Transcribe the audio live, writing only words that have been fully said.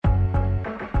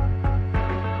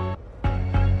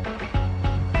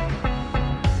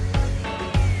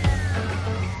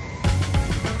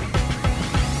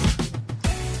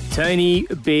Tony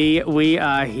B, we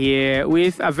are here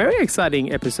with a very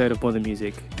exciting episode of More Than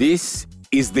Music. This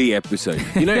is the episode.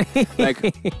 You know,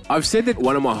 like, I've said that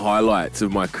one of my highlights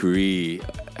of my career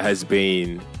has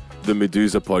been the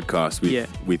Medusa podcast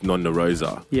with Nonna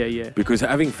Rosa. Yeah. Because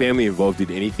having family involved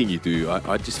in anything you do,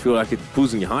 I just feel like it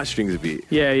pulls on your heartstrings a bit.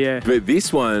 Yeah. But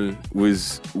this one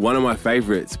was one of my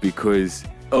favorites because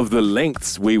of the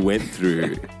lengths we went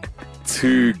through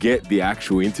to get the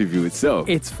actual interview itself.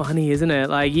 It's funny, isn't it?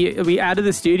 Like, we out of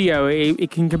the studio,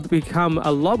 it can become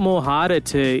a lot more harder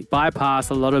to bypass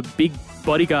a lot of big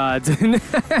bodyguards and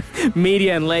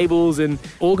media and labels and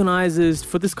organisers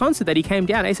for this concert that he came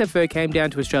down. A$AP Ferg came down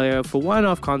to Australia for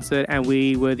one-off concert, and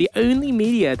we were the only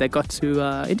media that got to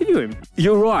interview him.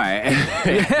 You're right.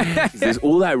 There's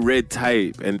all that red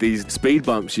tape and these speed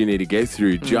bumps you need to get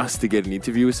through just to get an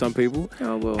interview with some people.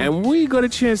 Oh, well. And we got a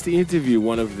chance to interview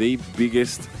one of the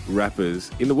biggest rappers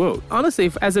in the world.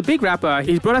 Honestly, as a big rapper,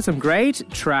 he's brought out some great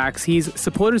tracks. He's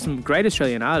supported some great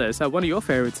Australian artists. One of your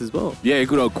favourites as well. Yeah,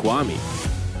 good old Kwame.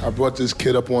 I brought this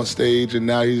kid up on stage, and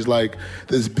now he's like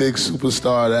this big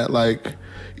superstar that, like,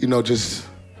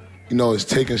 is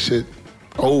taking shit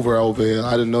over here.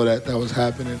 I didn't know that was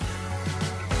happening.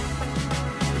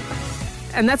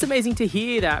 And that's amazing to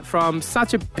hear that from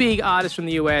such a big artist from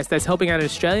the US that's helping out an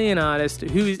Australian artist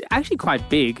who is actually quite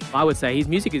big. I would say his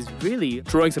music is really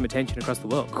drawing some attention across the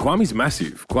world. Kwame's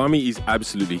massive. Kwame is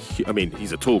absolutely,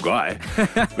 he's a tall guy,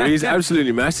 but he's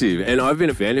absolutely massive. And I've been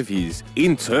a fan of his.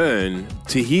 In turn,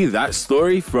 to hear that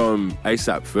story from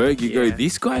A$AP Ferg, you go,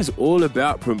 this guy's all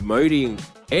about promoting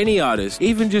any artist,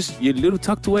 even just your little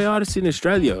tucked away artists in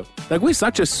Australia. Like, we're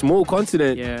such a small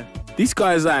continent. Yeah. This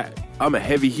guy's like, I'm a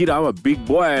heavy hitter, I'm a big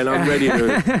boy, and I'm ready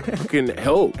to fucking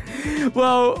help.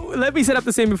 Well, let me set up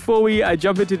the scene before we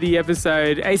jump into the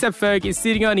episode. A$AP Ferg is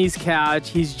sitting on his couch.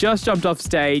 He's just jumped off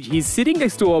stage. He's sitting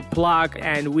next to a plug,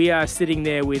 and we are sitting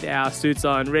there with our suits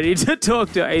on, ready to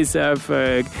talk to A$AP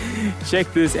Ferg.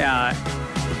 Check this out.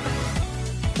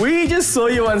 We just saw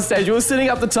you on stage. We were sitting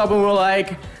up the top, and we're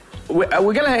like, we're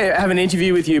going to have an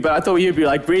interview with you, but I thought you'd be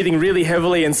like breathing really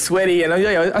heavily and sweaty. And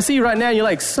I see you right now, and you're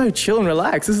like so chill and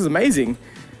relaxed. This is amazing.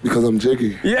 Because I'm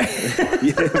jiggy. Yeah.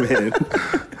 Yeah, man.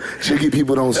 Jiggy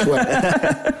people don't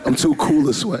sweat. I'm too cool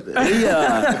to sweat.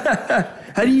 Yeah.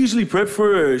 How do you usually prep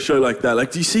for a show like that?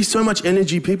 Like, do you see so much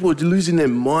energy? People are losing their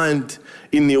mind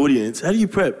in the audience. How do you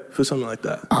prep for something like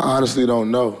that? I honestly don't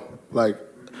know. Like,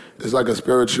 it's like a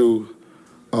spiritual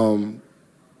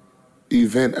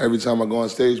event every time I go on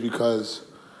stage because,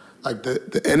 like,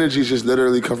 the energies just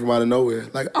literally come from out of nowhere.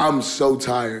 Like, I'm so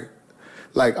tired.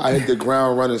 Like, I hit the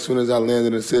ground running as soon as I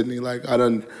landed in Sydney. Like, I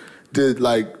done did,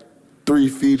 like, 3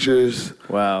 features.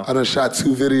 Wow. I done shot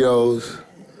 2 videos.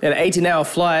 An 18-hour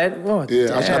flight. Oh, yeah,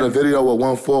 damn. I shot a video with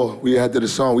 1-4. We did a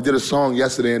song. We did a song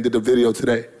yesterday and did the video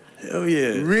today. Hell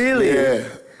yeah. Really? Yeah.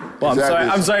 Well, exactly.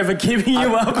 I'm sorry for keeping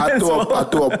you up. I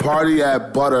threw a party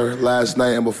at Butter last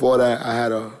night, and before that, I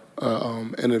had a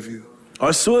interview.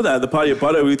 I saw that, the party at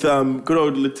Butter with good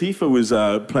old Latifah was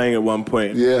playing at one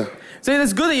point. Yeah. So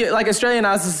it's good that you, like, Australian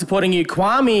artists are supporting you.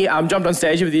 Kwame jumped on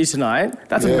stage with you tonight.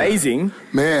 That's amazing.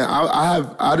 Man,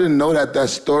 I didn't know that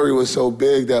story was so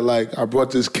big that, like, I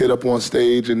brought this kid up on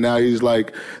stage and now he's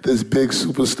like this big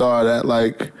superstar that,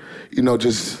 like,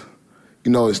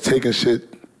 is taking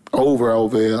shit over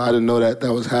here. I didn't know that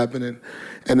was happening.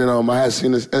 And then I had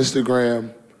seen his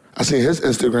Instagram. I seen his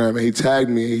Instagram and he tagged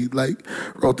me. He, like,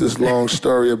 wrote this long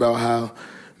story about how,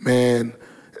 man,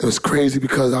 it was crazy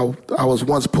because I was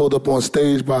once pulled up on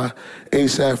stage by A$AP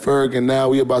Ferg, and now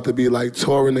we about to be, like,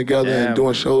 touring together and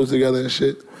doing shows together and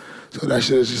shit. So that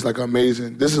shit is just, like,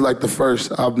 amazing. This is, like, the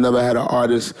first. I've never had an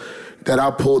artist that I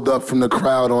pulled up from the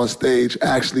crowd on stage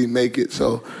actually make it.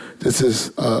 So this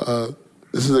is a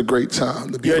great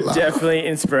time to be alive. You're definitely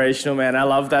inspirational, man. I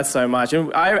love that so much.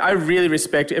 And I really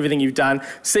respect everything you've done.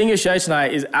 Seeing your show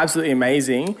tonight is absolutely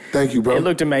amazing. Thank you, bro. It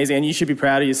looked amazing, and you should be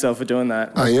proud of yourself for doing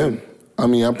that. I am. I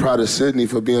mean, I'm proud of Sydney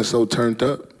for being so turned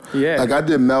up. Yeah. Like, I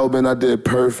did Melbourne, I did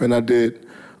Perth, and I did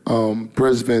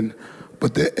Brisbane.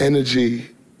 But the energy,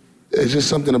 it's just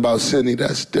something about Sydney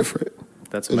that's different.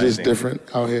 That's amazing. It's just different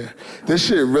out here. This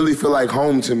shit really feel like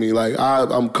home to me. Like,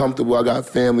 I'm comfortable. I got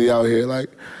family out here. Like,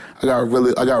 I got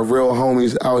real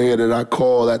homies out here that I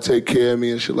call that take care of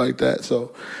me and shit like that.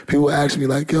 So people ask me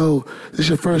like, yo, this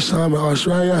your first time in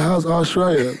Australia? How's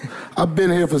Australia? I've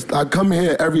been here I come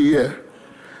here every year.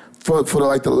 For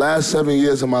like the last 7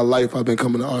 years of my life, I've been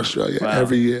coming to Australia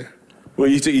every year. Well,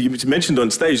 you mentioned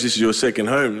on stage this is your second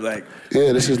home, like.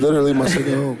 Yeah, this is literally my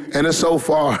second home, and it's so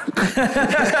far.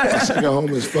 My second home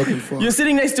is fucking far. You're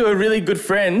sitting next to a really good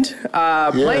friend,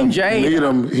 Plain Jane. Meet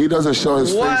him. He doesn't show his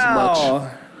face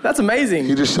much. That's amazing.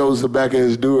 He just shows the back of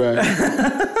his do-rag.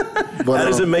 But, How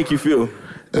does it make you feel?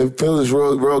 It feels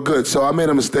real good. So I made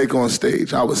a mistake on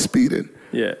stage. I was speeding.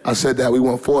 Yeah. I said that we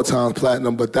went 4 times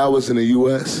platinum, but that was in the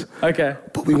U.S. Okay.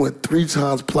 But we went 3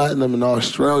 times platinum in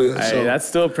Australia. Hey, so that's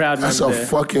still a proud that's moment a there.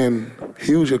 fucking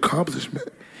huge accomplishment.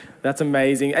 That's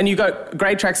amazing. And you got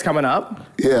great tracks coming up.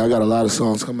 Yeah, I got a lot of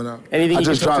songs coming out. Anything I you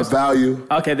just can talk dropped to us- Value.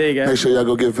 Okay, there you go. Make sure y'all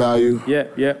go get Value.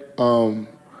 Yeah.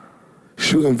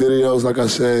 Shooting videos, like I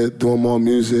said, doing more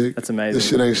music. That's amazing. This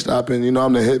shit ain't stopping. You know,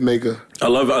 I'm the hit maker. I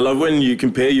love when you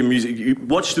compare your music. You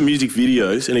watch the music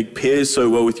videos and it pairs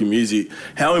so well with your music.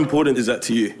 How important is that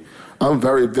to you? I'm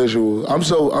very visual. I'm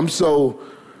so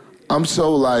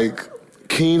like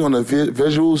keen on the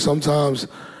visuals. Sometimes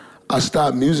I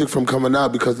stop music from coming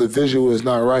out because the visual is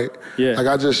not right. Yeah. Like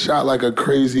I just shot like a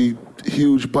crazy,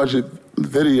 huge budget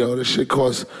video. This shit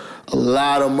costs a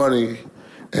lot of money.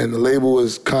 And the label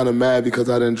was kind of mad because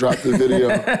I didn't drop the video.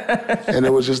 And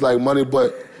it was just like money,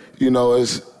 but you know,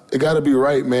 it gotta be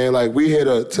right, man. Like we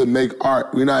here to make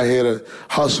art. We're not here to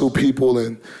hustle people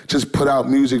and just put out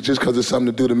music just because it's something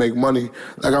to do to make money.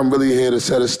 Like I'm really here to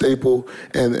set a staple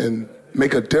and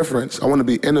make a difference. I want to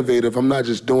be innovative. I'm not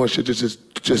just doing shit just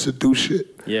to do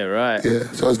shit. Yeah, right. Yeah,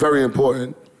 so it's very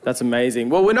important. That's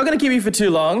amazing. Well, we're not going to keep you for too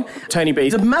long. Tony B,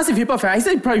 he's a massive hip-hop fan. He's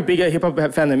probably a bigger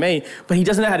hip-hop fan than me, but he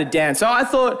doesn't know how to dance. So I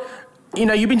thought, you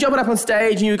know, you've been jumping up on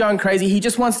stage and you're going crazy. He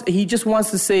just wants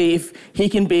to see if he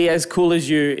can be as cool as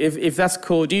you, if that's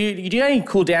cool. Do you know any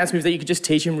cool dance moves that you could just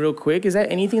teach him real quick? Is there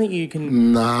anything that you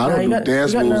can... Nah, I don't do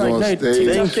dance moves on stage.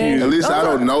 TikTok dance? At least I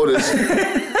don't notice.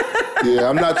 Yeah,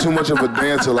 I'm not too much of a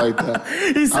dancer like that.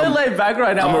 He's so laid back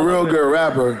right now. I'm a real good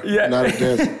rapper, Yeah. not a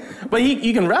dancer. But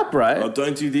you can rap, right? Oh,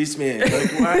 don't do this, man.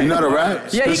 Don't worry. You know how to rap?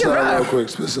 Yeah, you Spit can something rap. real quick.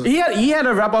 Spit something. He had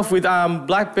a rap off with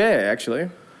Black Bear, actually.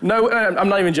 No, I'm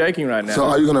not even joking right now. So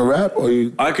are you gonna rap or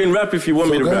you? I can rap if you want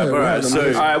me to go rap. ahead, All right, rap. so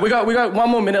All right, we got 1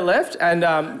 more minute left, and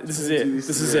this is it.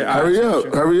 This is it. All right, Hurry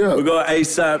up! Hurry we up! got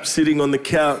ASAP sitting on the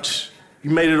couch. He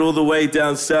made it all the way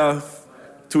down south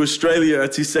to Australia.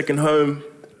 It's his second home.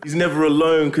 He's never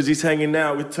alone because he's hanging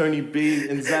out with Tony B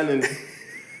and Xanon.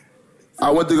 I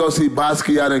went to go see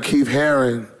Basquiat and Keith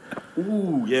Haring.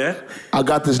 Ooh, yeah? I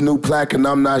got this new plaque and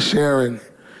I'm not sharing.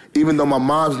 Even though my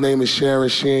mom's name is Sharon,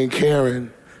 she ain't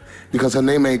Karen. Because her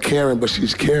name ain't Karen, but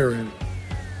she's Karen.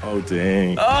 Oh,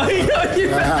 dang. Oh, he got you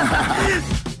back.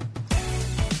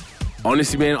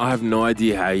 Honestly, man, I have no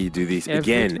idea how you do this.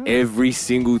 Every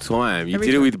single time. You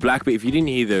did it with Black Bear. If you didn't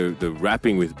hear the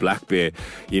rapping with Black Bear,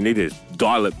 you need to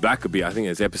dial it back a bit. I think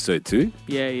it's episode 2.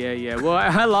 Yeah. Well,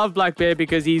 I love Black Bear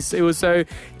because it was so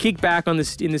kicked back in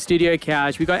the studio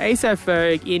couch. We got A$AP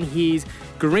Ferg in his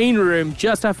green room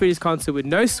just after his concert with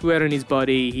no sweat on his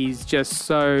body. He's just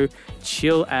so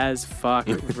chill as fuck,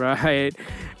 right?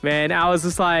 Man, I was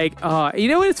just like, oh, you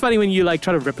know what? It's funny when you like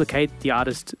try to replicate the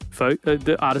artist's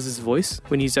voice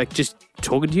when he's like just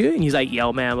talking to you and he's like,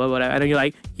 yo, man, whatever. And then you're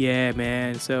like, yeah,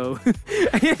 man. So,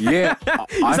 Yeah.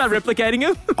 you start replicating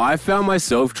him. I found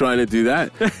myself trying to do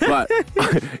that, but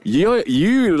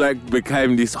you like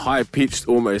became this high-pitched,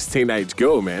 almost teenage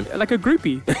girl, man. Like a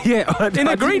groupie Yeah, in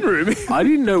a green room. I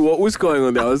didn't know what was going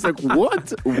on there. I was like,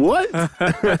 what?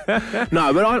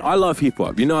 No, but I love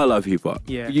hip-hop. You know I love hip-hop.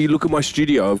 Yeah. You look at my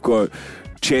studio, I've got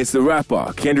Chance the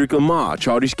Rapper, Kendrick Lamar,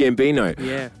 Childish Gambino.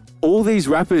 Yeah. All these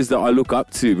rappers that I look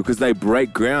up to because they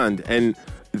break ground and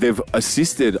they've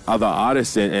assisted other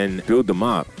artists and build them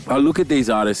up. I look at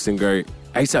these artists and go,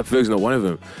 A$AP Ferg's not one of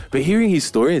them. But hearing his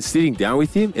story and sitting down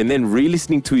with him and then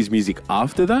re-listening to his music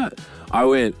after that, I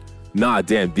went, nah,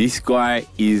 damn, this guy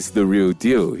is the real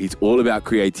deal. He's all about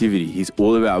creativity. He's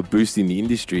all about boosting the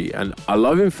industry. And I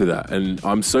love him for that. And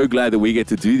I'm so glad that we get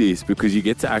to do this because you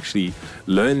get to actually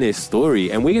learn their story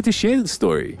and we get to share the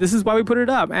story. This is why we put it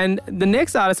up. And the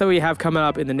next artist that we have coming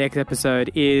up in the next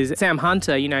episode is Sam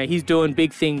Hunter. You know, he's doing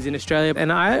big things in Australia. And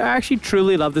I actually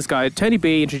truly love this guy. Tony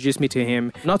B introduced me to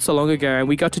him not so long ago. And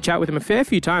we got to chat with him a fair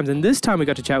few times. And this time we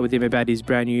got to chat with him about his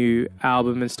brand new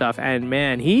album and stuff. And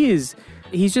man, he's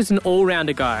just an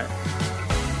all-rounder guy.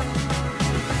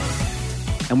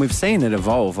 And we've seen it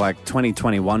evolve, like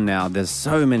 2021 now. There's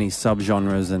so many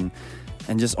subgenres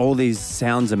and just all these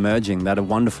sounds emerging that are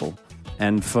wonderful.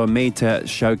 And for me to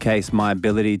showcase my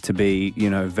ability to be, you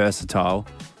know, versatile,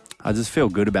 I just feel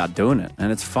good about doing it. And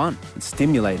it's fun. It's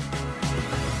stimulating.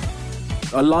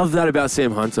 I love that about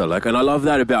Sam Hunter. And I love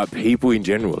that about people in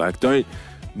general. Don't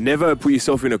never put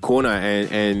yourself in a corner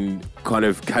and kind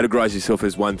of categorize yourself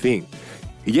as one thing.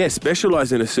 Yeah,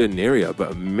 specialize in a certain area,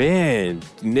 but man,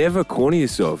 never corner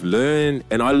yourself. Learn,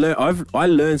 and I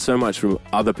learned so much from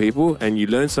other people, and you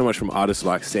learn so much from artists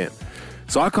like Sam.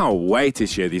 So I can't wait to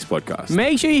share this podcast.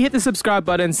 Make sure you hit the subscribe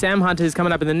button. Sam Hunter is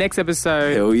coming up in the next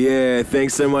episode. Hell yeah.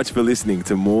 Thanks so much for listening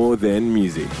to More Than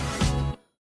Music.